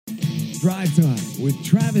Drive Time with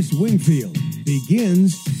Travis Wingfield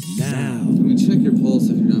begins now. Can we check your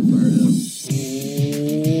pulse if you're not fired up?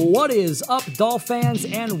 What is up, Dolph fans,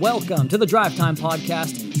 and welcome to the Drive Time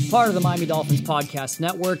Podcast, part of the Miami Dolphins Podcast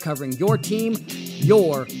Network, covering your team,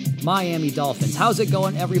 your Miami Dolphins. How's it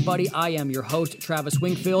going, everybody? I am your host, Travis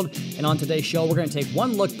Wingfield, and on today's show, we're going to take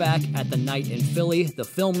one look back at the night in Philly, the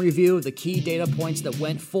film review, the key data points that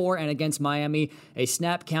went for and against Miami, a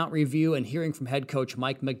snap count review, and hearing from head coach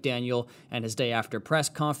Mike McDaniel and his day after press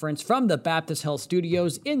conference from the Baptist Health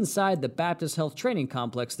Studios inside the Baptist Health Training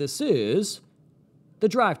Complex. This is the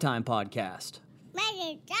Drive Time Podcast. Let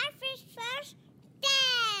the Dolphins first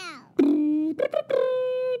down.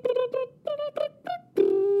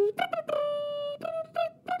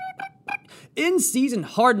 In-season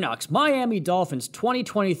Hard Knocks, Miami Dolphins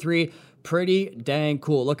 2023. Pretty dang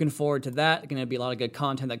cool. Looking forward to that. Going to be a lot of good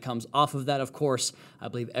content that comes off of that, of course. I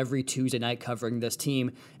believe every Tuesday night covering this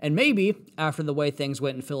team. And maybe after the way things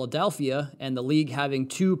went in Philadelphia and the league having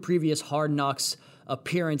two previous Hard Knocks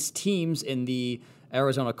appearance teams in the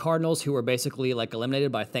Arizona Cardinals, who were basically like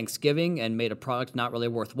eliminated by Thanksgiving and made a product not really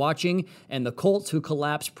worth watching, and the Colts, who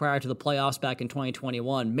collapsed prior to the playoffs back in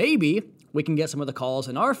 2021. Maybe we can get some of the calls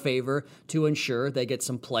in our favor to ensure they get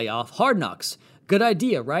some playoff Hard Knocks. Good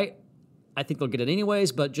idea, right? I think they'll get it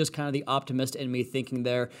anyways, but just kind of the optimist in me thinking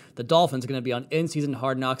there. The Dolphins are going to be on in-season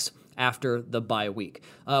Hard Knocks after the bye week.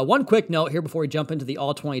 One quick note here before we jump into the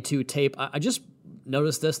All-22 tape. I just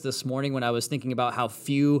noticed this morning when I was thinking about how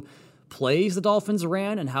few plays the Dolphins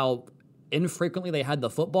ran and how infrequently they had the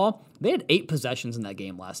football. They had 8 possessions in that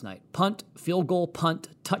game last night. Punt, field goal, punt,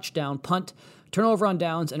 touchdown, punt, turnover on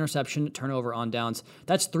downs, interception, turnover on downs.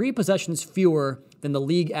 That's 3 possessions fewer than the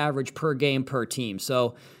league average per game per team.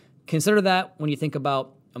 So consider that when you think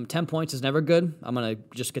about 10 points is never good. I'm going to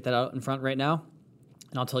just get that out in front right now,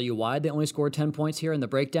 and I'll tell you why they only scored 10 points here in the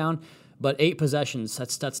breakdown. But 8 possessions,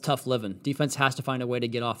 that's tough living. Defense has to find a way to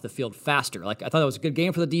get off the field faster. Like, I thought it was a good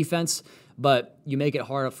game for the defense, but you make it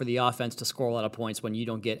hard for the offense to score a lot of points when you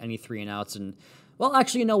don't get any 3 and outs. And, well,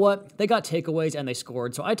 actually, you know what? They got takeaways and they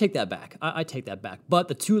scored, so I take that back. I take that back. But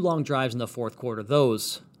the 2 long drives in the fourth quarter,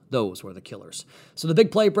 those were the killers. So the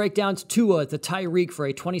big play breakdowns, Tua to Tyreek for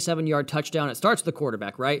a 27-yard touchdown. It starts with the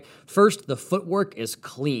quarterback, right? First, the footwork is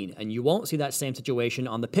clean, and you won't see that same situation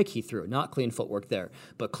on the pick he threw. Not clean footwork there,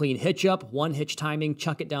 but clean hitch up, 1 hitch timing,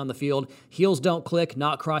 chuck it down the field. Heels don't click,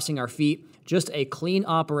 not crossing our feet. Just a clean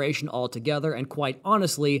operation altogether, and quite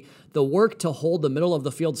honestly, the work to hold the middle of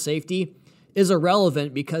the field safety is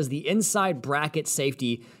irrelevant because the inside bracket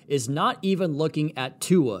safety is not even looking at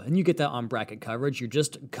Tua. And you get that on bracket coverage. You're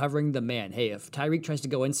just covering the man. Hey, if Tyreek tries to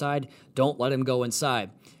go inside, don't let him go inside.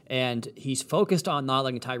 And he's focused on not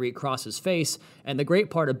letting Tyreek cross his face. And the great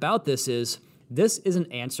part about this is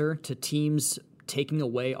an answer to teams taking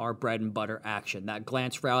away our bread and butter action. That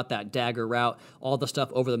glance route, that dagger route, all the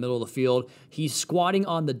stuff over the middle of the field. He's squatting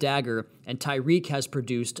on the dagger, and Tyreek has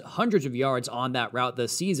produced hundreds of yards on that route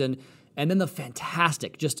this season. And then the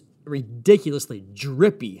fantastic, just ridiculously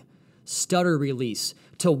drippy stutter release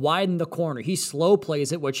to widen the corner. He slow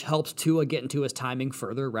plays it, which helps Tua get into his timing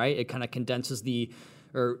further, right? It kind of condenses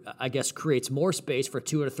creates more space for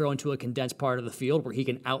Tua to throw into a condensed part of the field where he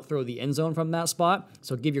can outthrow the end zone from that spot.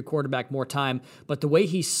 So give your quarterback more time. But the way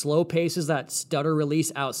he slow paces that stutter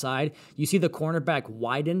release outside, you see the cornerback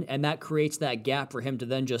widen, and that creates that gap for him to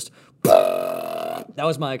then just... That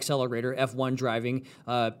was my accelerator, F1 driving,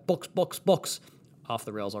 books, off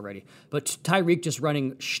the rails already. But Tyreek just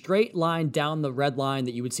running straight line down the red line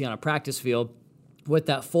that you would see on a practice field with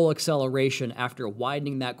that full acceleration after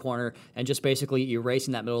widening that corner and just basically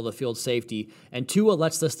erasing that middle of the field safety. And Tua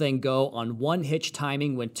lets this thing go on 1 hitch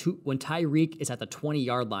timing when Tyreek is at the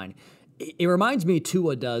 20-yard line. It reminds me,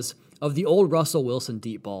 Tua does, of the old Russell Wilson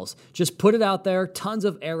deep balls. Just put it out there, tons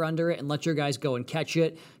of air under it, and let your guys go and catch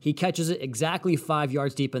it. He catches it exactly 5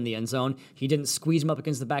 yards deep in the end zone. He didn't squeeze him up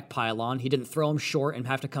against the back pylon. He didn't throw him short and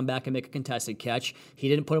have to come back and make a contested catch. He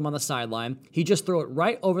didn't put him on the sideline. He just threw it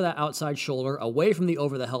right over that outside shoulder, away from the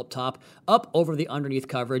over the help top, up over the underneath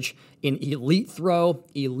coverage. In elite throw,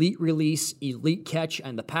 elite release, elite catch,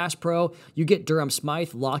 and the pass pro, you get Durham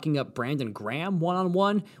Smythe locking up Brandon Graham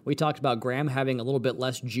one-on-one. We talked about Graham having a little bit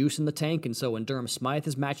less juice in the tank, and so when Durham Smythe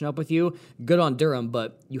is matching up with you, good on Durham,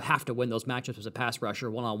 but you have to win those matchups as a pass rusher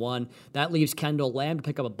one-on-one. That leaves Kendall Lamb to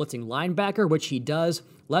pick up a blitzing linebacker, which he does.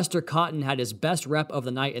 Lester Cotton had his best rep of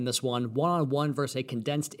the night in this one-on-one versus a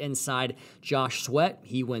condensed inside Josh Sweat.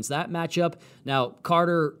 He wins that matchup. Now,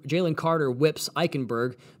 Jalen Carter whips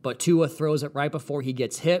Eichenberg, but Tua throws it right before he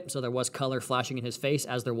gets hit, so there was color flashing in his face,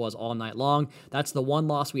 as there was all night long. That's the one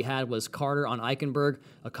loss we had, was Carter on Eichenberg,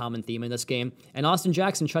 a common theme in this game. And Austin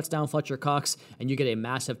Jackson shuts down touchdown Fletcher Cox, and you get a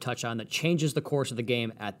massive touchdown that changes the course of the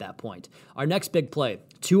game at that point. Our next big play,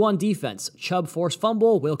 2 on defense. Chubb forced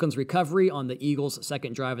fumble, Wilkins recovery on the Eagles'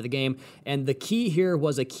 second drive of the game, and the key here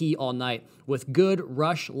was a key all night with good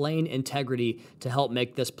rush lane integrity to help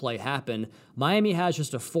make this play happen. Miami has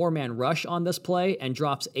just a 4-man rush on this play and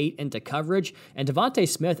drops 8 into coverage, and Devontae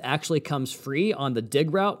Smith actually comes free on the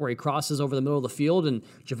dig route where he crosses over the middle of the field, and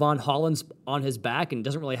Javon Holland's on his back and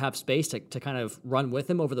doesn't really have space to kind of run with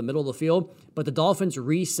him over the middle of the field. But the Dolphins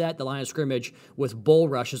reset the line of scrimmage with bull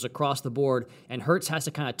rushes across the board, and Hurts has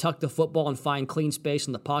to kind of tuck the football and find clean space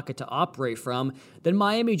in the pocket to operate from. Then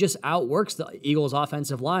Miami just outworks the Eagles'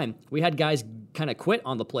 offensive line. We had guys kind of quit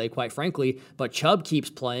on the play, quite frankly, but Chubb keeps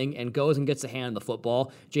playing and goes and gets a hand on the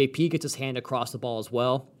football. JP gets his hand across the ball as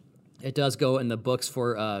well. It does go in the books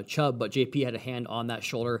for Chubb, but JP had a hand on that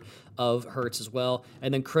shoulder of Hurts as well.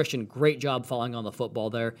 And then Christian, great job falling on the football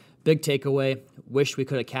there. Big takeaway. Wish we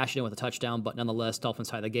could have cashed in with a touchdown, but nonetheless, Dolphins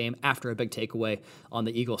tie the game after a big takeaway on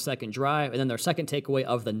the Eagles' second drive. And then their second takeaway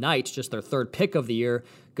of the night, just their third pick of the year,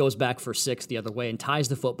 goes back for 6 the other way and ties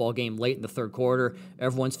the football game late in the third quarter.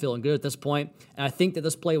 Everyone's feeling good at this point. And I think that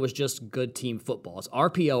this play was just good team football. It's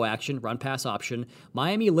RPO action, run-pass option.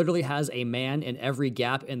 Miami literally has a man in every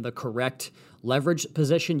gap in the correct leverage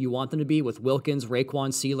position you want them to be with Wilkins,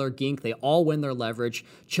 Raekwon, Sealer, Gink. They all win their leverage.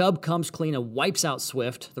 Chubb comes clean and wipes out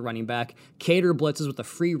Swift, the running back. Cater blitzes with a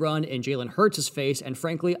free run in Jalen Hurts' face. And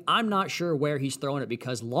frankly, I'm not sure where he's throwing it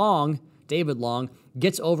because David Long,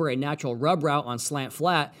 gets over a natural rub route on slant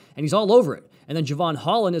flat, and he's all over it. And then Javon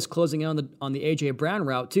Holland is closing in on the A.J. Brown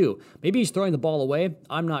route, too. Maybe he's throwing the ball away.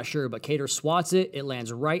 I'm not sure, but Cater swats it. It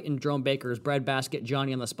lands right in Jerome Baker's breadbasket.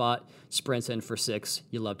 Johnny on the spot sprints in for 6.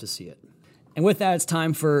 You love to see it. And with that, it's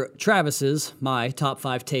time for Travis's, my top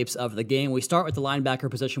 5 tapes of the game. We start with the linebacker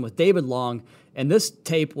position with David Long, and this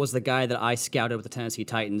tape was the guy that I scouted with the Tennessee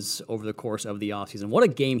Titans over the course of the offseason. What a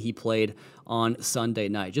game he played on Sunday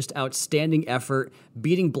night. Just outstanding effort,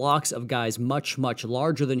 beating blocks of guys much, much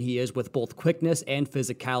larger than he is with both quickness and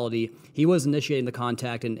physicality. He was initiating the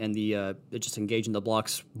contact and just engaging the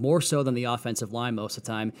blocks more so than the offensive line most of the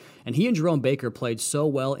time. And he and Jerome Baker played so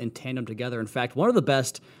well in tandem together. In fact, one of the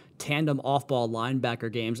best tandem off-ball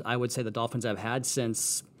linebacker games I would say the Dolphins have had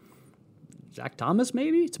since Zach Thomas,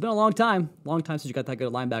 maybe? It's been a long time since you got that good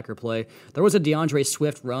a linebacker play. There was a DeAndre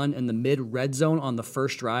Swift run in the mid-red zone on the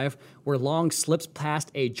first drive where Long slips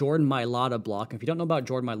past a Jordan Mailata block. If you don't know about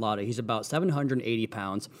Jordan Mailata, he's about 780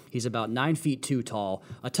 pounds. He's about 9 feet 2 tall,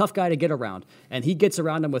 a tough guy to get around. And he gets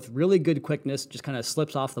around him with really good quickness, just kind of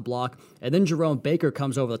slips off the block. And then Jerome Baker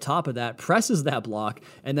comes over the top of that, presses that block,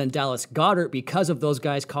 and then Dallas Goedert, because of those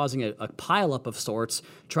guys causing a pileup of sorts,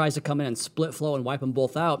 tries to come in and split flow and wipe them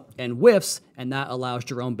both out and whiffs, and that allows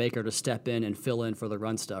Jerome Baker to step in and fill in for the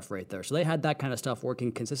run stuff right there. So they had that kind of stuff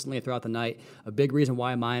working consistently throughout the night. A big reason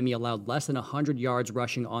why Miami allowed less than 100 yards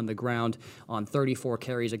rushing on the ground on 34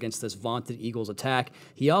 carries against this vaunted Eagles attack.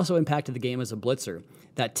 He also impacted the game as a blitzer.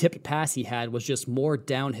 That tipped pass he had was just more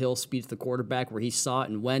downhill speed to the quarterback where he saw it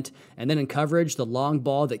and went. And then in coverage, the long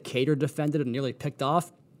ball that Cater defended and nearly picked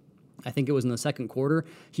off, I think it was in the second quarter.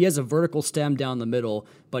 He has a vertical stem down the middle,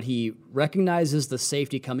 but he recognizes the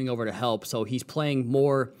safety coming over to help, so he's playing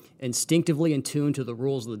more instinctively in tune to the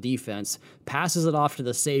rules of the defense, passes it off to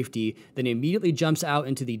the safety, then immediately jumps out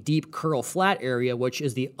into the deep curl flat area, which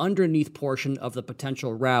is the underneath portion of the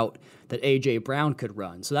potential route that A.J. Brown could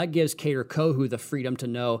run. So that gives Cater Kohu the freedom to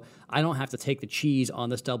know, I don't have to take the cheese on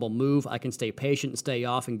this double move. I can stay patient and stay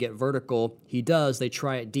off and get vertical. He does. They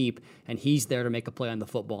try it deep, and he's there to make a play on the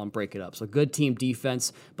football and break it up. So good team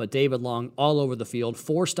defense, but David Long all over the field.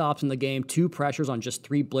 4 stops in the game, 2 pressures on just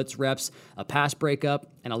 3 blitz reps, a pass breakup,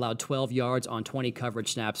 and allowed 12 yards on 20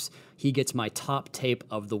 coverage snaps. He gets my top tape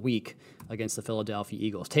of the week against the Philadelphia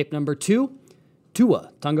Eagles. Tape number 2,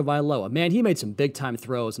 Tua Tagovailoa. Man, he made some big-time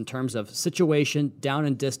throws in terms of situation, down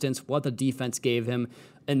and distance, what the defense gave him,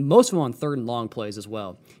 and most of them on 3rd and long plays as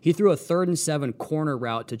well. He threw a 3rd and 7 corner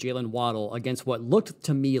route to Jalen Waddle against what looked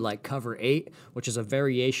to me like cover 8, which is a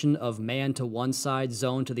variation of man to one side,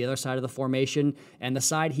 zone to the other side of the formation, and the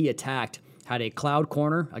side he attacked had a cloud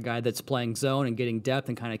corner, a guy that's playing zone and getting depth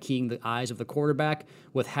and kind of keying the eyes of the quarterback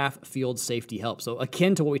with half-field safety help. So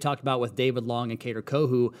akin to what we talked about with David Long and Cater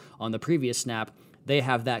Kohu on the previous snap, they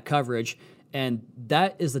have that coverage. And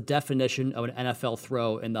that is the definition of an NFL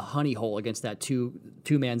throw in the honey hole against that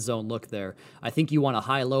two-man zone look there. I think you want to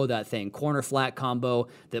high-low that thing, corner-flat combo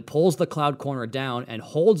that pulls the cloud corner down and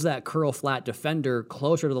holds that curl-flat defender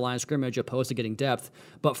closer to the line of scrimmage opposed to getting depth.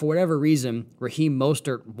 But for whatever reason, Raheem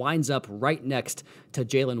Mostert winds up right next to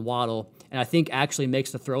Jalen Waddle, and I think actually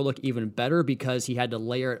makes the throw look even better because he had to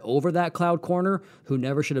layer it over that cloud corner, who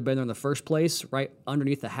never should have been there in the first place, right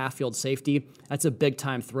underneath the half-field safety. That's a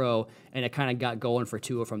big-time throw, and it kind of got going for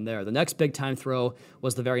Tua from there. The next big-time throw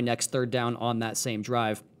was the very next third down on that same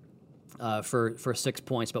drive for 6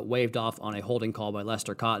 points, but waved off on a holding call by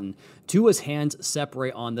Lester Cotton. Tua's hands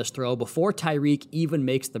separate on this throw before Tyreek even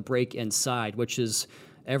makes the break inside, which is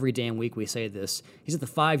every damn week we say this. He's at the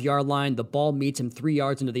 5-yard line. The ball meets him 3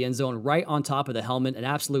 yards into the end zone, right on top of the helmet, an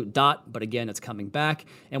absolute dot, but again, it's coming back.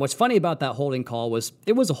 And what's funny about that holding call was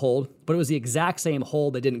it was a hold, but it was the exact same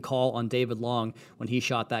hold they didn't call on David Long when he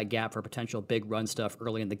shot that gap for potential big run stuff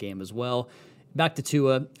early in the game as well. Back to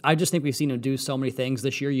Tua, I just think we've seen him do so many things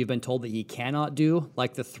this year you've been told that he cannot do,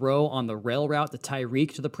 like the throw on the rail route to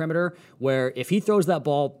Tyreek to the perimeter, where if he throws that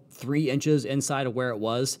ball 3 inches inside of where it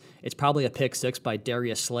was, it's probably a pick six by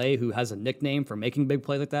Darius Slay, who has a nickname for making big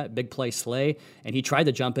plays like that, Big Play Slay, and he tried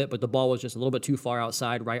to jump it, but the ball was just a little bit too far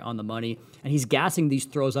outside, right on the money, and he's gassing these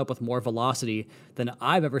throws up with more velocity than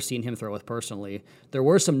I've ever seen him throw with personally. There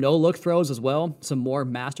were some no-look throws as well, some more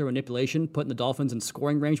master manipulation, putting the Dolphins in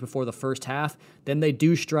scoring range before the first half. Then they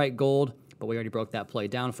do strike gold, but we already broke that play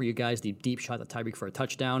down for you guys, the deep shot at Tyreek for a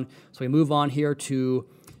touchdown. So we move on here to,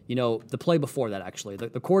 the play before that, actually.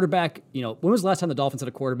 The quarterback, when was the last time the Dolphins had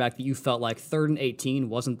a quarterback that you felt like 3rd and 18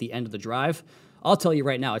 wasn't the end of the drive? I'll tell you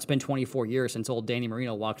right now, it's been 24 years since old Danny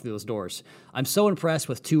Marino walked through those doors. I'm so impressed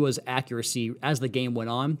with Tua's accuracy as the game went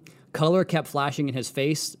on. Color kept flashing in his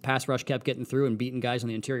face. Pass rush kept getting through and beating guys on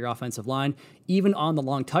the interior offensive line, even on the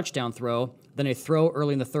long touchdown throw. Then a throw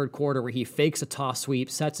early in the third quarter where he fakes a toss sweep,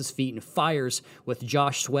 sets his feet, and fires with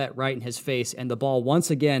Josh Sweat right in his face. And the ball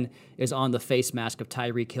once again is on the face mask of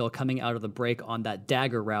Tyreek Hill coming out of the break on that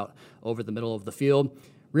dagger route over the middle of the field.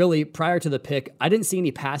 Really, prior to the pick, I didn't see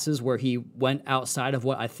any passes where he went outside of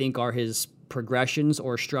what I think are his progressions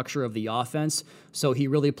or structure of the offense. So he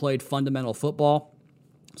really played fundamental football.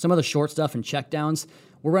 Some of the short stuff and checkdowns,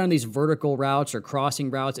 we're running these vertical routes or crossing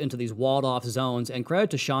routes into these walled-off zones. And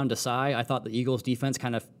credit to Sean Desai, I thought the Eagles' defense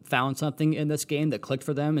kind of found something in this game that clicked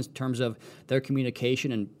for them in terms of their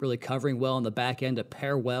communication and really covering well on the back end to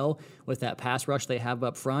pair well with that pass rush they have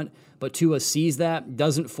up front. But Tua sees that,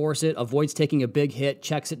 doesn't force it, avoids taking a big hit,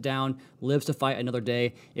 checks it down, lives to fight another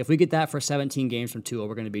day. If we get that for 17 games from Tua,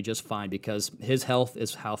 we're going to be just fine because his health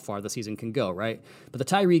is how far the season can go, right? But the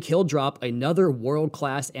Tyreek Hill drop, another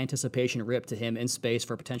world-class anticipation rip to him in space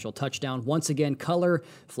for a potential touchdown. Once again, color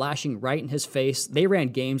flashing right in his face. They ran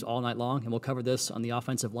games all night long, and we'll cover this on the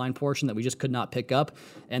offensive line portion that we just could not pick up.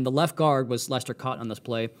 And the left guard was Lester Cotton on this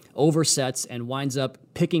play, oversets and winds up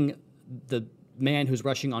picking the man who's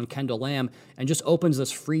rushing on Kendall Lamb and just opens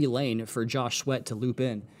this free lane for Josh Sweat to loop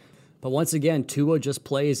in. But once again, Tua just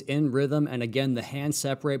plays in rhythm, and again, the hands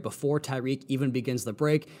separate before Tyreek even begins the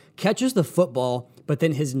break, catches the football, but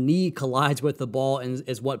then his knee collides with the ball and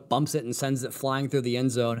is what bumps it and sends it flying through the end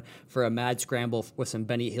zone for a mad scramble with some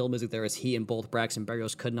Benny Hill music there as he and both Braxton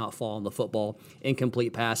Berrios could not fall on the football.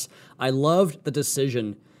 Incomplete pass. I loved the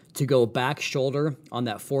decision to go back shoulder on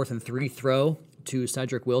that 4th and 3 throw to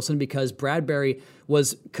Cedric Wilson because Bradbury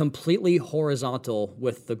was completely horizontal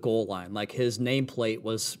with the goal line. Like his nameplate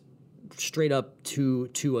was straight up to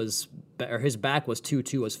Tua's, or his back was to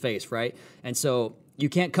Tua's face, right? And so you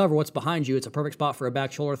can't cover what's behind you. It's a perfect spot for a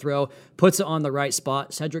back shoulder throw. Puts it on the right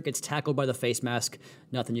spot. Cedric gets tackled by the face mask.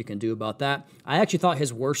 Nothing you can do about that. I actually thought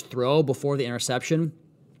his worst throw before the interception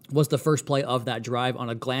was the first play of that drive on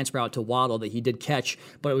a glance route to Waddle that he did catch,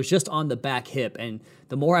 but it was just on the back hip. And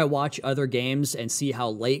the more I watch other games and see how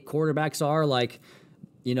late quarterbacks are, like,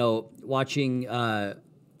 watching,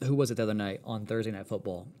 who was it the other night on Thursday Night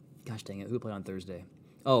Football? Gosh dang it, who played on Thursday?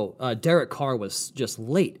 Derek Carr was just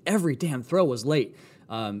late. Every damn throw was late.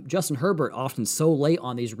 Justin Herbert often so late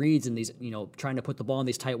on these reads and these, trying to put the ball in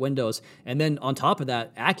these tight windows. And then on top of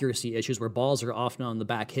that, accuracy issues where balls are often on the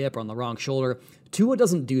back hip or on the wrong shoulder. Tua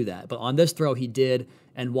doesn't do that, but on this throw he did,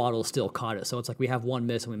 and Waddle still caught it. So it's like we have one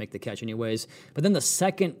miss and we make the catch anyways. But then the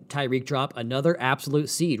second Tyreek drop, another absolute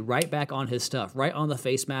seed, right back on his stuff, right on the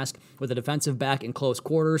face mask with a defensive back in close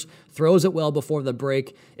quarters, throws it well before the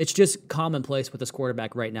break. It's just commonplace with this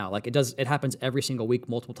quarterback right now. Like it happens every single week,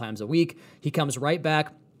 multiple times a week. He comes right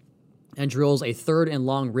back, and drills a 3rd and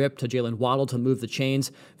long rip to Jalen Waddle to move the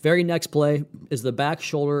chains. Very next play is the back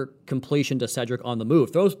shoulder completion to Cedric on the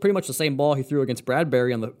move. Throws pretty much the same ball he threw against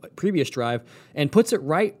Bradbury on the previous drive and puts it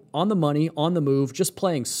right on the money, on the move, just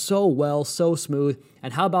playing so well, so smooth.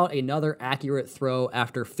 And how about another accurate throw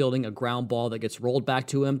after fielding a ground ball that gets rolled back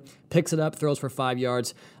to him, picks it up, throws for 5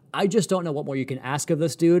 yards. I just don't know what more you can ask of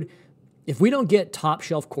this dude. If we don't get top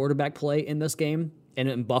shelf quarterback play in this game, and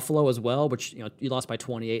in Buffalo as well, which, you lost by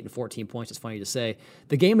 28 and 14 points. It's funny to say.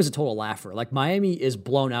 The game is a total laugher. Like, Miami is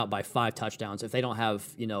blown out by 5 touchdowns if they don't have,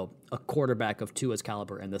 a quarterback of Tua's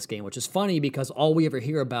caliber in this game, which is funny because all we ever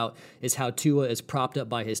hear about is how Tua is propped up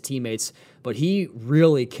by his teammates, but he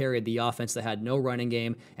really carried the offense that had no running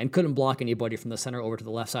game and couldn't block anybody from the center over to the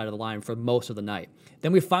left side of the line for most of the night.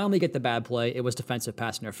 Then we finally get the bad play. It was defensive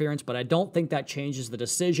pass interference, but I don't think that changes the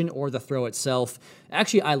decision or the throw itself.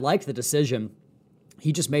 Actually, I liked the decision.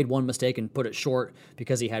 He just made one mistake and put it short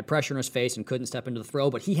because he had pressure in his face and couldn't step into the throw,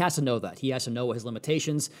 but he has to know that. He has to know what his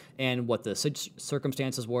limitations and what the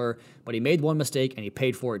circumstances were, but he made one mistake and he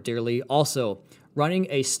paid for it dearly. Also, running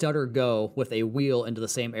a stutter go with a wheel into the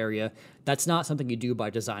same area, that's not something you do by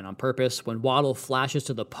design on purpose. When Waddle flashes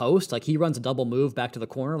to the post, like he runs a double move back to the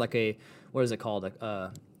corner, like what is it called?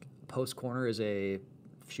 Post corner is I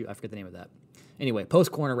forget the name of that. Anyway,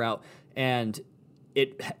 post corner route, and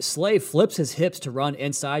Slay flips his hips to run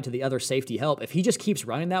inside to the other safety help. If he just keeps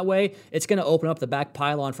running that way, it's going to open up the back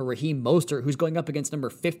pylon for Raheem Mostert, who's going up against number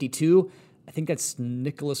 52. I think that's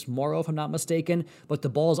Nicholas Morrow, if I'm not mistaken, but the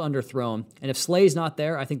ball's underthrown. And if Slay's not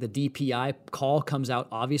there, I think the DPI call comes out,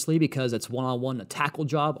 obviously, because it's one-on-one, a tackle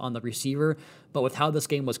job on the receiver. But with how this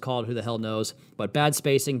game was called, who the hell knows? But bad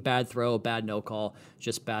spacing, bad throw, bad no call,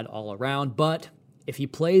 just bad all around. But if he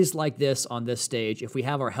plays like this on this stage, if we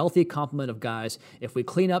have our healthy complement of guys, if we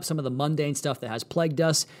clean up some of the mundane stuff that has plagued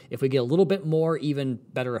us, if we get a little bit more, even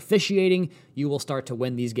better officiating, you will start to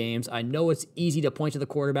win these games. I know it's easy to point to the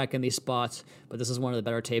quarterback in these spots, but this is one of the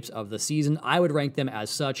better tapes of the season. I would rank them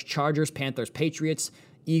as such: Chargers, Panthers, Patriots,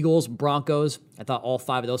 Eagles, Broncos. I thought all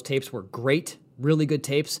 5 of those tapes were great. Really good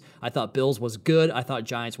tapes. I thought Bills was good. I thought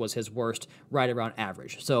Giants was his worst, right around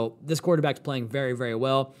average. So this quarterback's playing very, very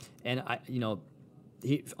well. And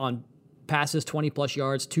he on passes, 20-plus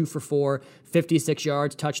yards, 2 for 4, 56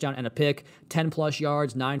 yards, touchdown and a pick, 10-plus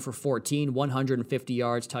yards, 9 for 14, 150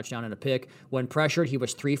 yards, touchdown and a pick. When pressured, he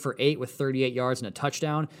was 3 for 8 with 38 yards and a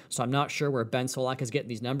touchdown. So I'm not sure where Ben Solak is getting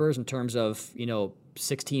these numbers in terms of,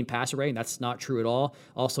 16 passer rating. That's not true at all.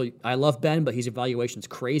 Also, I love Ben, but his evaluation's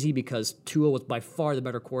crazy because Tua was by far the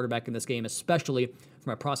better quarterback in this game, especially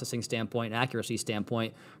from a processing standpoint, accuracy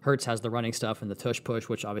standpoint. Hurts has the running stuff and the tush push,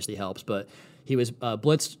 which obviously helps, but he was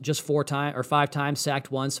blitzed just 5 times, sacked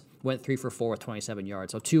once, went 3 for 4 with 27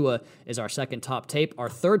 yards. So Tua is our second top tape. Our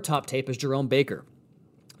third top tape is Jerome Baker,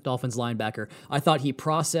 Dolphins linebacker. I thought he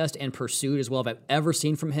processed and pursued as well as I've ever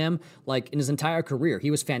seen from him, like in his entire career. He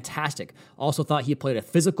was fantastic. Also thought he played a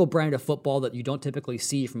physical brand of football that you don't typically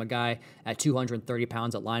see from a guy at 230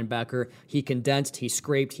 pounds at linebacker. He condensed, he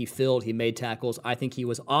scraped, he filled, he made tackles. I think he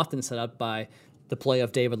was often set up by the play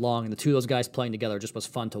of David Long, and the 2 of those guys playing together just was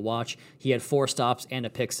fun to watch. He had 4 stops and a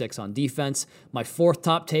pick 6 on defense. My 4th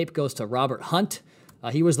top tape goes to Robert Hunt.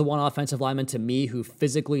 He was the one offensive lineman to me who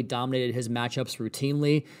physically dominated his matchups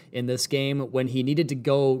routinely in this game. When he needed to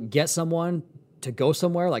go get someone to go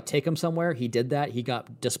somewhere, like take him somewhere, he did that. He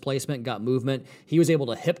got displacement, got movement. He was able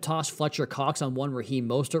to hip toss Fletcher Cox on one Raheem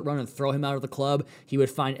Mostert run and throw him out of the club. He would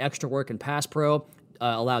find extra work in pass pro.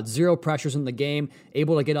 Allowed 0 pressures in the game,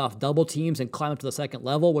 able to get off double teams and climb up to the second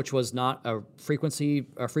level, which was not a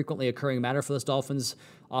frequently occurring matter for this Dolphins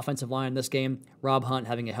offensive line in this game. Rob Hunt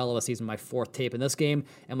having a hell of a season, my 4th tape in this game.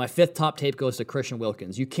 And my 5th top tape goes to Christian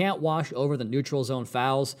Wilkins. You can't wash over the neutral zone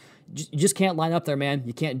fouls. You just can't line up there, man.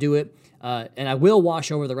 You can't do it. And I will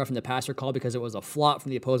wash over the roughing the passer call because it was a flop from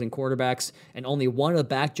the opposing quarterbacks, and only one of the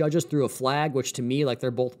back judges threw a flag, which to me, like they're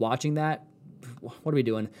both watching that. What are we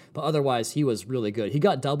doing? But otherwise, he was really good. He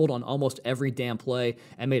got doubled on almost every damn play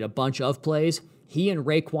and made a bunch of plays. He and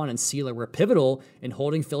Raekwon and Sela were pivotal in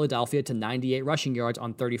holding Philadelphia to 98 rushing yards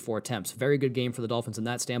on 34 attempts. Very good game for the Dolphins in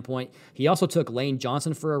that standpoint. He also took Lane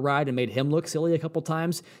Johnson for a ride and made him look silly a couple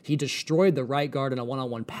times. He destroyed the right guard in a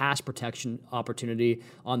one-on-one pass protection opportunity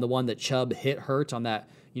on the one that Chubb hit Hurts on that,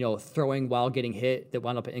 throwing while getting hit that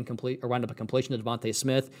wound up a completion to Devontae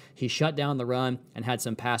Smith. He shut down the run and had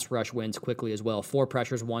some pass rush wins quickly as well. 4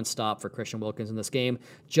 pressures, 1 stop for Christian Wilkins in this game.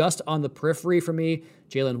 Just on the periphery for me,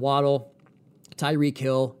 Jalen Waddle, Tyreek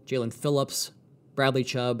Hill, Jalen Phillips, Bradley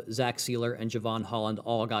Chubb, Zach Sealer, and Javon Holland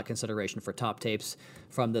all got consideration for top tapes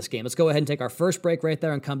from this game. Let's go ahead and take our first break right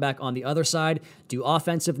there and come back on the other side, do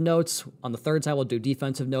offensive notes. On the third side, we'll do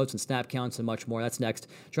defensive notes and snap counts and much more. That's next.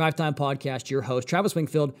 Drive Time Podcast, your host, Travis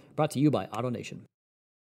Wingfield, brought to you by AutoNation.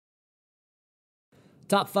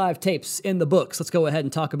 Top 5 tapes in the books. Let's go ahead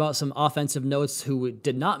and talk about some offensive notes who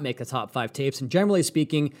did not make the top 5 tapes. And generally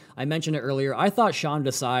speaking, I mentioned it earlier, I thought Sean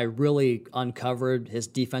Desai really uncovered his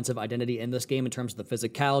defensive identity in this game in terms of the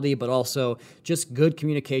physicality, but also just good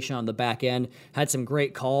communication on the back end. Had some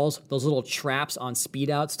great calls, those little traps on speed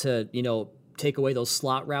outs to, take away those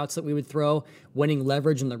slot routes that we would throw, winning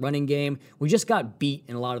leverage in the running game. We just got beat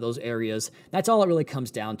in a lot of those areas. That's all it really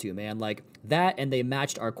comes down to, man. Like that, and they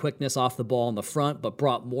matched our quickness off the ball in the front, but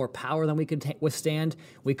brought more power than we could withstand.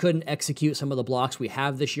 We couldn't execute some of the blocks we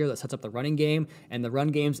have this year that sets up the running game, and the run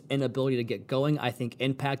game's inability to get going, I think,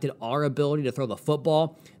 impacted our ability to throw the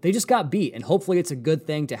football. They just got beat, and hopefully it's a good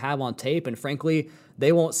thing to have on tape, and frankly,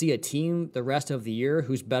 they won't see a team the rest of the year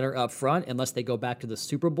who's better up front unless they go back to the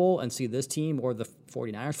Super Bowl and see this team, or the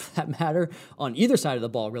 49ers for that matter, on either side of the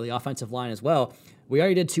ball, really, offensive line as well. We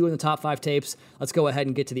already did 2 in the top 5 tapes. Let's go ahead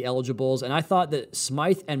and get to the eligibles. And I thought that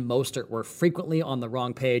Smythe and Mostert were frequently on the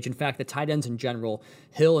wrong page. In fact, the tight ends in general,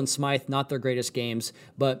 Hill and Smythe, not their greatest games,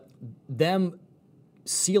 but them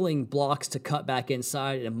sealing blocks to cut back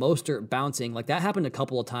inside and Mostert bouncing, like that happened a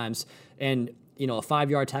couple of times. And a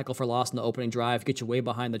 5-yard tackle for loss in the opening drive, get you way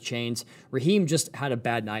behind the chains. Raheem just had a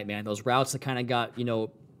bad night, man. Those routes that kind of got,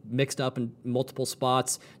 mixed up in multiple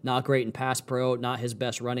spots, not great in pass pro, not his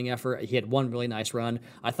best running effort. He had one really nice run.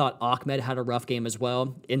 I thought Ahmed had a rough game as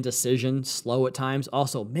well. Indecision, slow at times.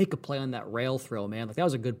 Also, make a play on that rail throw, man. Like that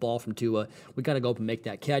was a good ball from Tua. We got to go up and make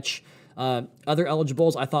that catch. Other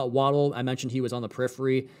eligibles, I thought Waddle, I mentioned he was on the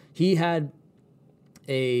periphery. He had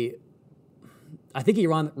I think he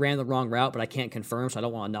ran the wrong route, but I can't confirm, so I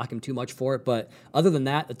don't want to knock him too much for it. But other than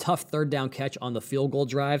that, the tough third down catch on the field goal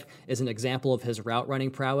drive is an example of his route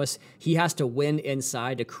running prowess. He has to win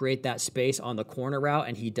inside to create that space on the corner route,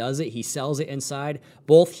 and he does it. He sells it inside.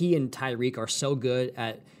 Both he and Tyreek are so good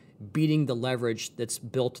at beating the leverage that's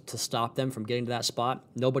built to stop them from getting to that spot.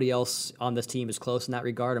 Nobody else on this team is close in that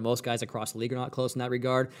regard, and most guys across the league are not close in that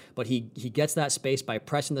regard, but he gets that space by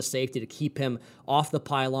pressing the safety to keep him off the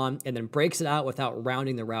pylon, and then breaks it out without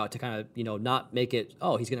rounding the route to kind of, not make it,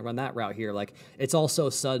 oh, he's going to run that route here. Like, it's all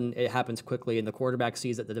so sudden, it happens quickly, and the quarterback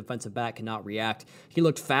sees that the defensive back cannot react. He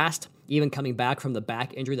looked fast, even coming back from the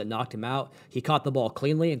back injury that knocked him out. He caught the ball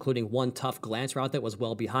cleanly, including one tough glance route that was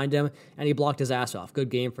well behind him, and he blocked his ass off. Good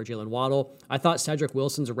game for Jalen Waddle. I thought Cedric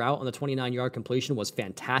Wilson's route on the 29-yard completion was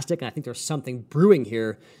fantastic, and I think there's something brewing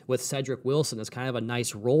here with Cedric Wilson as kind of a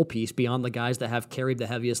nice role piece beyond the guys that have carried the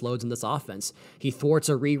heaviest loads in this offense. He thwarts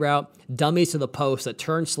a reroute, dummies to the post that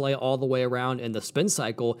turns Slay all the way around in the spin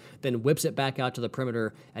cycle, then whips it back out to the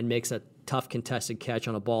perimeter and makes a tough contested catch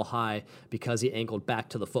on a ball high because he angled back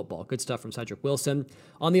to the football. Good stuff from Cedric Wilson.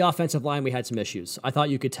 On the offensive line, we had some issues. I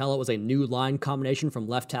thought you could tell it was a new line combination from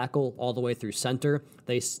left tackle all the way through center.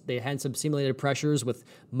 They had some simulated pressures with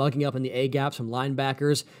mugging up in the A-gaps from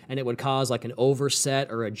linebackers, and it would cause like an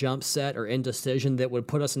overset or a jump set or indecision that would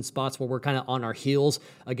put us in spots where we're kind of on our heels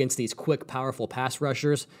against these quick, powerful pass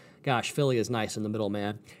rushers. Gosh, Philly is nice in the middle,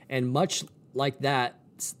 man. And much like that,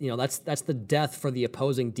 that's the death for the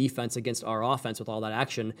opposing defense against our offense with all that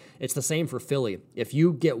action. It's the same for Philly. If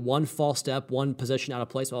you get one false step, one position out of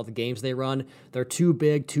place with all the games they run, they're too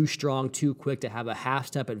big, too strong, too quick to have a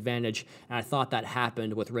half-step advantage, and I thought that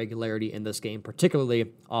happened with regularity in this game,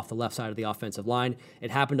 particularly off the left side of the offensive line.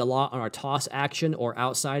 It happened a lot on our toss action or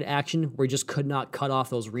outside action where we just could not cut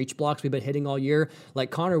off those reach blocks we've been hitting all year.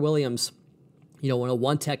 Like Connor Williams, when a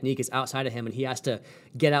one technique is outside of him and he has to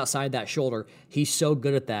get outside that shoulder, he's so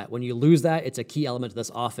good at that. When you lose that, it's a key element of this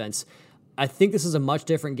offense. I think this is a much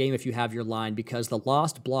different game if you have your line, because the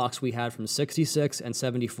lost blocks we had from 66 and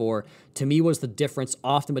 74, to me, was the difference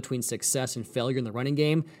often between success and failure in the running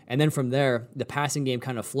game. And then from there, the passing game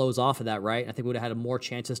kind of flows off of that, right? I think we would have had more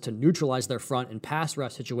chances to neutralize their front in pass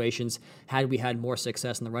rush situations had we had more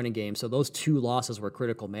success in the running game. So those 2 losses were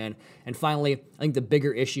critical, man. And finally, I think the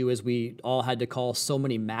bigger issue is we all had to call so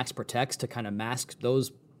many max protects to kind of mask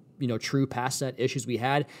those true pass set issues we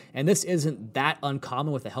had. And this isn't that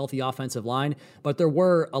uncommon with a healthy offensive line, but there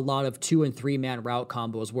were a lot of 2 and 3 man route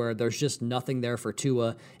combos where there's just nothing there for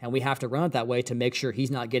Tua, and we have to run it that way to make sure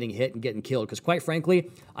he's not getting hit and getting killed. Because quite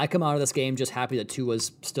frankly, I come out of this game just happy that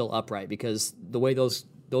Tua's still upright, because the way those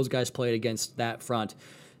guys played against that front,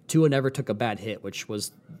 Tua never took a bad hit, which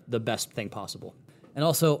was the best thing possible. And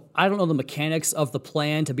also, I don't know the mechanics of the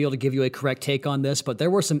plan to be able to give you a correct take on this, but there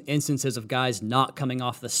were some instances of guys not coming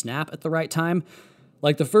off the snap at the right time.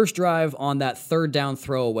 Like the first drive on that third down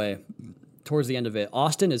throwaway towards the end of it,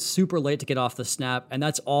 Austin is super late to get off the snap, and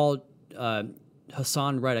that's all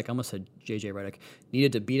Hassan Reddick, I almost said JJ Reddick,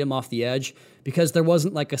 needed to beat him off the edge because there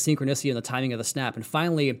wasn't like a synchronicity in the timing of the snap. And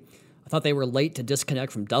finally, I thought they were late to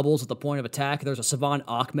disconnect from doubles at the point of attack. There's a Savon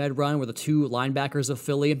Ahmed run where the two linebackers of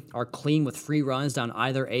Philly are clean with free runs down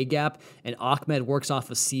either A-gap, and Ahmed works off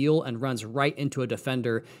a seal and runs right into a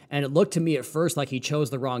defender. And it looked to me at first like he chose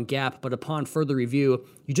the wrong gap, but upon further review,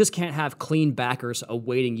 you just can't have clean backers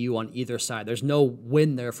awaiting you on either side. There's no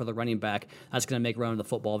win there for the running back. That's going to make running the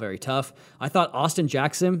football very tough. I thought Austin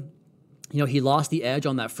Jackson, he lost the edge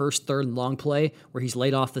on that first third and long play where he's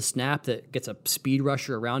laid off the snap that gets a speed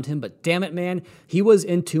rusher around him. But damn it, man, he was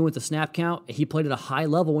in tune with the snap count. He played at a high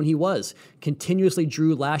level when he was. Continuously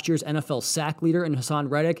drew last year's NFL sack leader in Hassan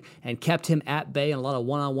Reddick and kept him at bay in a lot of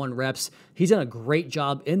one-on-one reps. He's done a great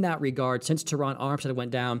job in that regard since Teron Armstead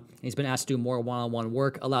went down. And he's been asked to do more one-on-one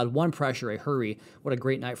work, allowed one pressure, a hurry. What a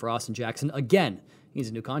great night for Austin Jackson. Again, needs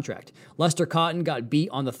a new contract. Lester Cotton got beat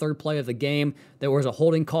on the third play of the game. There was a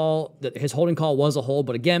holding call. His holding call was a hold,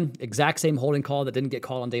 but again, exact same holding call that didn't get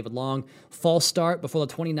called on David Long. False start before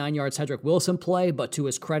the 29-yard Cedric Wilson play, but to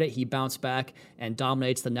his credit, he bounced back and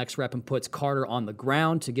dominates the next rep and puts Carter on the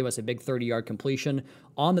ground to give us a big 30-yard completion.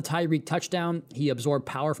 On the Tyreek touchdown, he absorbed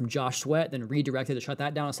power from Josh Sweat, then redirected to shut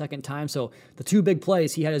that down a second time. So the two big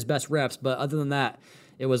plays, he had his best reps, but other than that,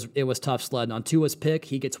 it was tough sledding. On Tua's pick,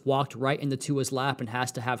 he gets walked right into Tua's lap and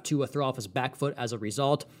has to have Tua throw off his back foot as a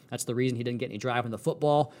result. That's the reason he didn't get any drive in the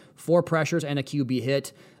football. 4 pressures and a QB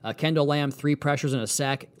hit. Kendall Lamb, 3 pressures and a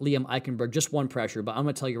sack. Liam Eichenberg, just 1 pressure. But I'm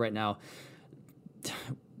going to tell you right now,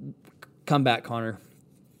 come back, Connor.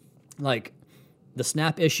 Like, the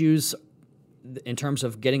snap issues in terms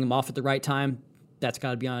of getting him off at the right time, that's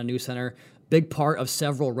got to be on a new center. Big part of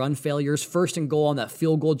several run failures. First and goal on that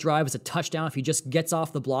field goal drive is a touchdown if he just gets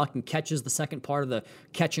off the block and catches the second part of the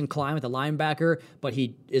catch and climb with the linebacker, but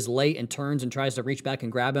he is late and turns and tries to reach back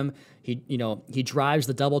and grab him. He drives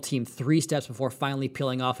the double team 3 steps before finally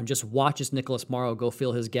peeling off and just watches Nicholas Morrow go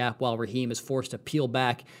fill his gap while Raheem is forced to peel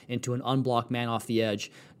back into an unblocked man off the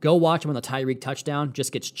edge. Go watch him on the Tyreek touchdown,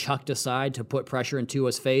 just gets chucked aside to put pressure into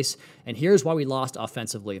his face. And here's why we lost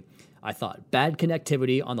offensively. I thought bad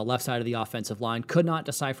connectivity on the left side of the offensive line, could not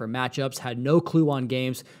decipher matchups, had no clue on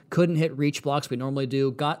games, couldn't hit reach blocks we normally do,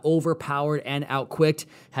 got overpowered and outquicked,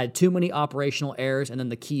 had too many operational errors, and then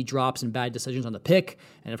the key drops and bad decisions on the pick,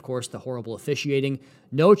 and of course the horrible officiating.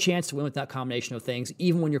 No chance to win with that combination of things,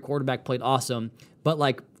 even when your quarterback played awesome. But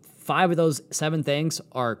like 5 of those 7 things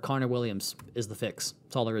are Connor Williams is the fix.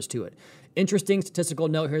 That's all there is to it. Interesting statistical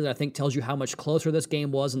note here that I think tells you how much closer this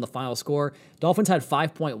game was in the final score. Dolphins had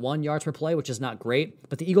 5.1 yards per play, which is not great,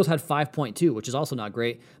 but the Eagles had 5.2, which is also not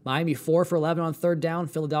great. Miami 4 for 11 on third down,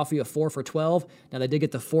 Philadelphia 4 for 12. Now they did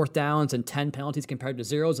get the 4th downs and 10 penalties compared to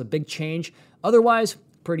 0. It's a big change. Otherwise,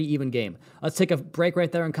 pretty even game. Let's take a break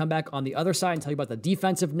right there and come back on the other side and tell you about the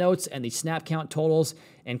defensive notes and the snap count totals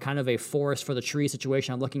and kind of a forest for the tree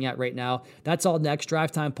situation I'm looking at right now. That's all next.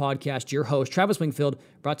 Drive Time Podcast, your host, Travis Wingfield,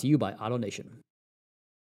 brought to you by Auto Nation.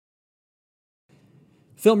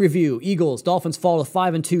 Film review, Eagles, Dolphins fall to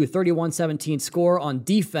 5-2, 31-17 score. On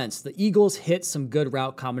defense, the Eagles hit some good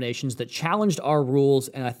route combinations that challenged our rules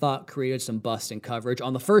and I thought created some busts in coverage.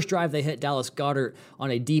 On the first drive, they hit Dallas Goedert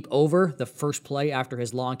on a deep over, the first play after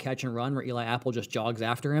his long catch and run where Eli Apple just jogs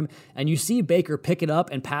after him. And you see Baker pick it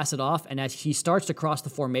up and pass it off, and as he starts to cross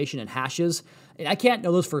the formation and hashes, and I can't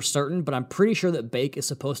know this for certain, but I'm pretty sure that Bake is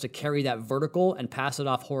supposed to carry that vertical and pass it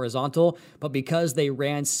off horizontal, but because they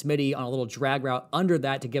ran Smitty on a little drag route under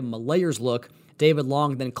that to give him a layers look, David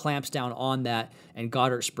Long then clamps down on that, and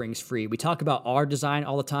Goddard springs free. We talk about our design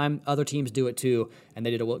all the time. Other teams do it too, and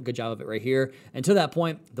they did a good job of it right here. And to that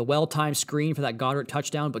point, the well-timed screen for that Goddard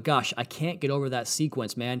touchdown, but gosh, I can't get over that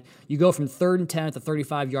sequence, man. You go from 3rd and 10 at the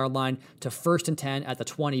 35-yard line to 1st and 10 at the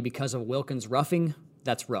 20 because of Wilkins roughing.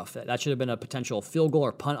 That's rough. That should have been a potential field goal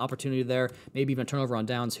or punt opportunity there, maybe even a turnover on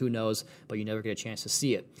downs, who knows, but you never get a chance to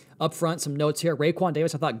see it. Up front, some notes here. Raekwon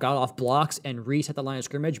Davis, I thought, got off blocks and reset the line of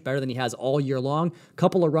scrimmage better than he has all year long.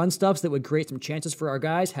 Couple of run stuffs that would create some chances for our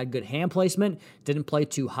guys. Had good hand placement. Didn't play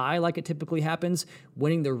too high like it typically happens.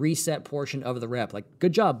 Winning the reset portion of the rep. Like,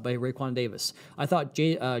 good job by Raekwon Davis. I thought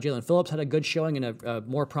Jalen Phillips had a good showing and a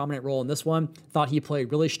more prominent role in this one. Thought he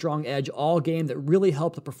played really strong edge all game that really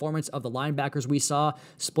helped the performance of the linebackers we saw. saw,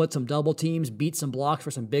 split some double teams, beat some blocks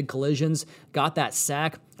for some big collisions, got that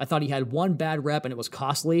sack. I thought he had one bad rep and it was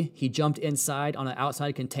costly. He jumped inside on an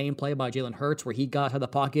outside contain play by Jalen Hurts where he got out of the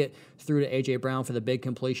pocket, threw to A.J. Brown for the big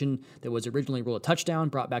completion that was originally ruled a touchdown,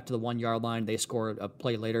 brought back to the 1-yard line. They scored a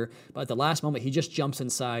play later. But at the last moment, he just jumps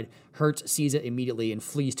inside. Hurts sees it immediately and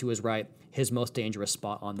flees to his right, his most dangerous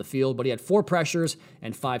spot on the field. But he had 4 pressures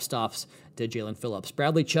and 5 stops to Jalen Phillips.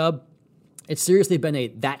 Bradley Chubb, it's seriously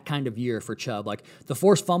been that kind of year for Chubb. Like, the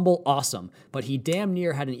forced fumble, awesome, but he damn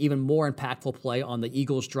near had an even more impactful play on the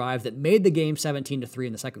Eagles' drive that made the game 17-3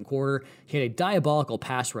 in the second quarter. He had a diabolical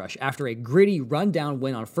pass rush. After a gritty rundown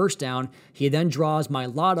win on first down, he then draws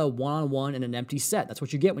Mailata one-on-one in an empty set. That's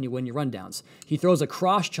what you get when you win your rundowns. He throws a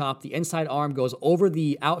cross chop. The inside arm goes over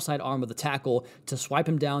the outside arm of the tackle to swipe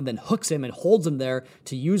him down, then hooks him and holds him there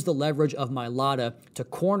to use the leverage of Mailata to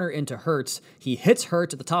corner into Hurts. He hits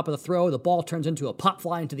Hurts at the top of the throw. The ball turns into a pop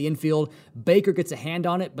fly into the infield. Baker gets a hand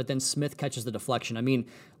on it, but then Smith catches the deflection. I mean,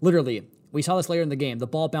 literally, we saw this later in the game. The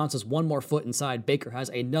ball bounces one more foot inside. Baker has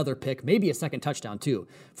another pick, maybe a second touchdown too.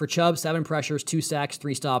 For Chubb, 7 pressures, 2 sacks,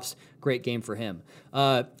 3 stops. Great game for him.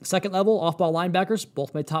 Second level, off-ball linebackers,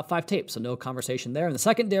 both made top 5 tapes, so no conversation there. In the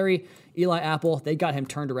secondary, Eli Apple, they got him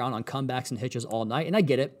turned around on comebacks and hitches all night, and I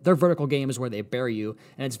get it. Their vertical game is where they bury you,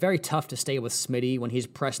 and it's very tough to stay with Smitty when he's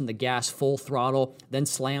pressing the gas full throttle, then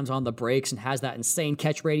slams on the brakes and has that insane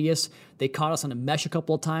catch radius. They caught us on a mesh a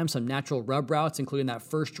couple of times, some natural rub routes, including that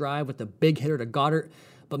first drive with the big hitter to Goddard.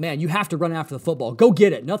 But man, you have to run after the football. Go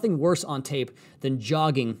get it. Nothing worse on tape than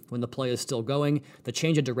jogging when the play is still going. The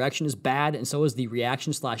change of direction is bad, and so is the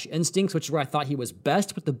reaction/instincts, which is where I thought he was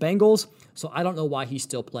best with the Bengals. So I don't know why he's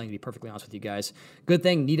still playing, to be perfectly honest with you guys. Good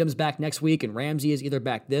thing Needham's back next week, and Ramsey is either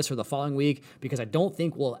back this or the following week, because I don't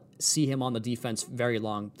think we'll see him on the defense very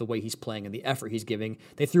long the way he's playing and the effort he's giving.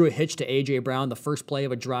 They threw a hitch to A.J. Brown, the first play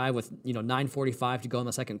of a drive with 9:45 to go in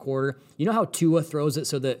the second quarter. You know how Tua throws it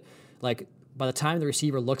so that, like, by the time the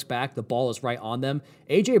receiver looks back, the ball is right on them.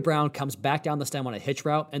 A.J. Brown comes back down the stem on a hitch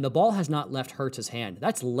route, and the ball has not left Hurts' hand.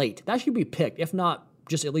 That's late. That should be picked, if not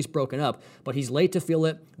just at least broken up. But he's late to feel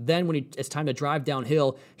it. Then when it's time to drive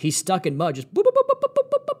downhill, he's stuck in mud, just boop, boop, boop, boop, boop,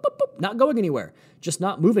 boop, boop, boop, boop, not going anywhere, just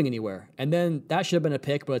not moving anywhere. And then that should have been a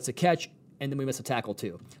pick, but it's a catch, and then we miss a tackle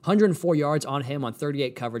too. 104 yards on him on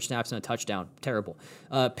 38 coverage snaps and a touchdown. Terrible.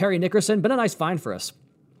 Perry Nickerson, been a nice find for us.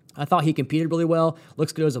 I thought he competed really well.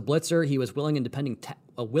 Looks good as a blitzer. He was a willing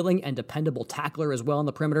and dependable tackler as well on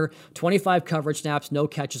the perimeter. 25 coverage snaps, no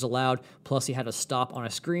catches allowed. Plus, he had a stop on a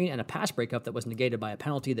screen and a pass breakup that was negated by a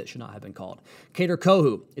penalty that should not have been called. Kader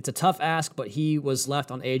Kohu, it's a tough ask, but he was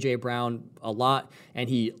left on A.J. Brown a lot, and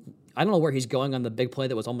I don't know where he's going on the big play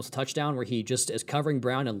that was almost a touchdown, where he just is covering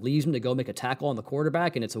Brown and leaves him to go make a tackle on the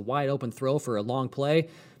quarterback, and it's a wide open throw for a long play.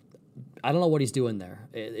 I don't know what he's doing there.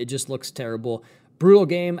 It just looks terrible. Brutal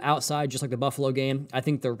game outside, just like the Buffalo game. I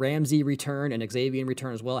think the Ramsey return and Xavier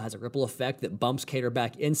return as well has a ripple effect that bumps Kader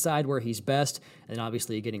back inside where he's best. And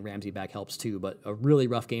obviously getting Ramsey back helps too. But a really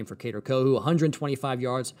rough game for Kader Kohu. 125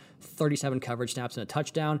 yards, 37 coverage snaps, and a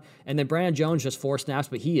touchdown. And then Brandon Jones, just 4 snaps,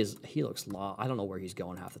 but he looks low. I don't know where he's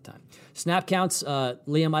going half the time. Snap counts, Liam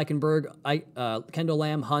Eichenberg, Kendall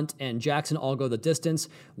Lamb, Hunt, and Jackson all go the distance.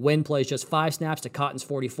 Wynn plays just 5 snaps to Cotton's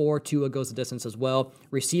 44. Tua goes the distance as well.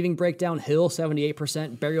 Receiving breakdown, Hill, 78%.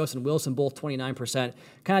 Berrios and Wilson both 29%.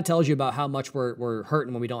 Kind of tells you about how much we're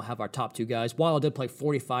hurting when we don't have our top 2 guys. Waddle did play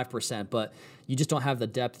 45%, but you just don't have the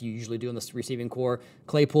depth you usually do in this receiving core.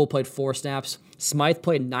 Claypool played 4 snaps. Smythe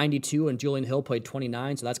played 92, and Julian Hill played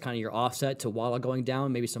 29, so that's kind of your offset to Waddle going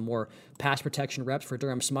down. Maybe some more pass protection reps for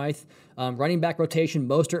Durham Smythe. Running back rotation,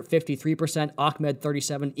 Mostert 53%, Ahmed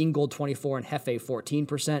 37%, Ingold 24%, and Hefe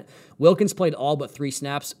 14%. Wilkins played all but 3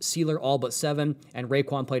 snaps, Sealer all but 7, and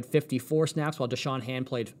Raekwon played 54 snaps, while Deshaun Hand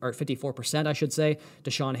played, or 54%, I should say.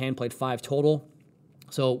 Deshaun Hand played 5 total.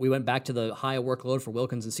 So we went back to the high workload for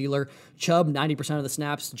Wilkins and Sealer. Chubb, 90% of the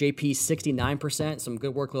snaps. JP, 69%. Some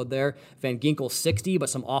good workload there. Van Ginkel, 60%, but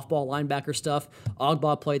some off-ball linebacker stuff.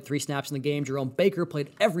 Ogba played 3 snaps in the game. Jerome Baker played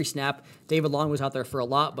every snap. David Long was out there for a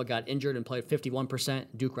lot, but got injured and played 51%.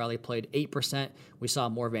 Duke Riley played 8%. We saw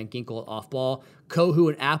more Van Ginkel off-ball. Kohu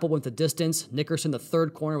and Apple went the distance. Nickerson, the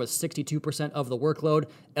third corner, was 62% of the workload.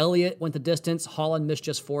 Elliott went the distance. Holland missed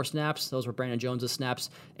just 4 snaps. Those were Brandon Jones' snaps.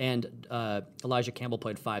 And Elijah Campbell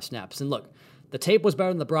played 5 snaps. And look, the tape was better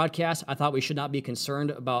than the broadcast. I thought we should not be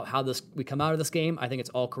concerned about how we come out of this game. I think it's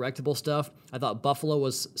all correctable stuff. I thought Buffalo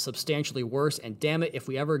was substantially worse. And damn it, if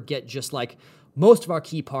we ever get just like most of our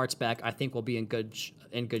key parts back, I think we'll be in good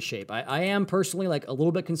shape. I am personally like a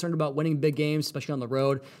little bit concerned about winning big games, especially on the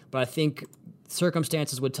road. But I think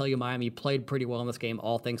circumstances would tell you Miami played pretty well in this game,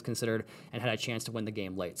 all things considered, and had a chance to win the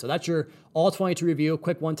game late. So that's your all-22 review.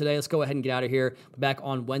 Quick one today. Let's go ahead and get out of here. Back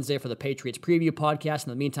on Wednesday for the Patriots preview podcast. In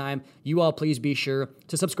the meantime, you all please be sure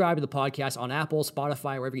to subscribe to the podcast on Apple,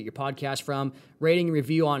 Spotify, wherever you get your podcast from. Rating and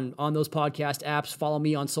review on those podcast apps. Follow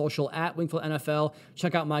me on social at Wingfield NFL.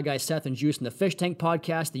 Check out my guys Seth and Juice in the Fish Tank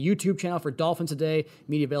podcast, the YouTube channel for Dolphins Today,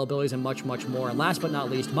 media availabilities, and much, much more. And last but not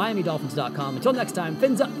least, MiamiDolphins.com. Until next time,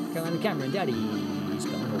 fins up, Carolina Cameron, Daddy.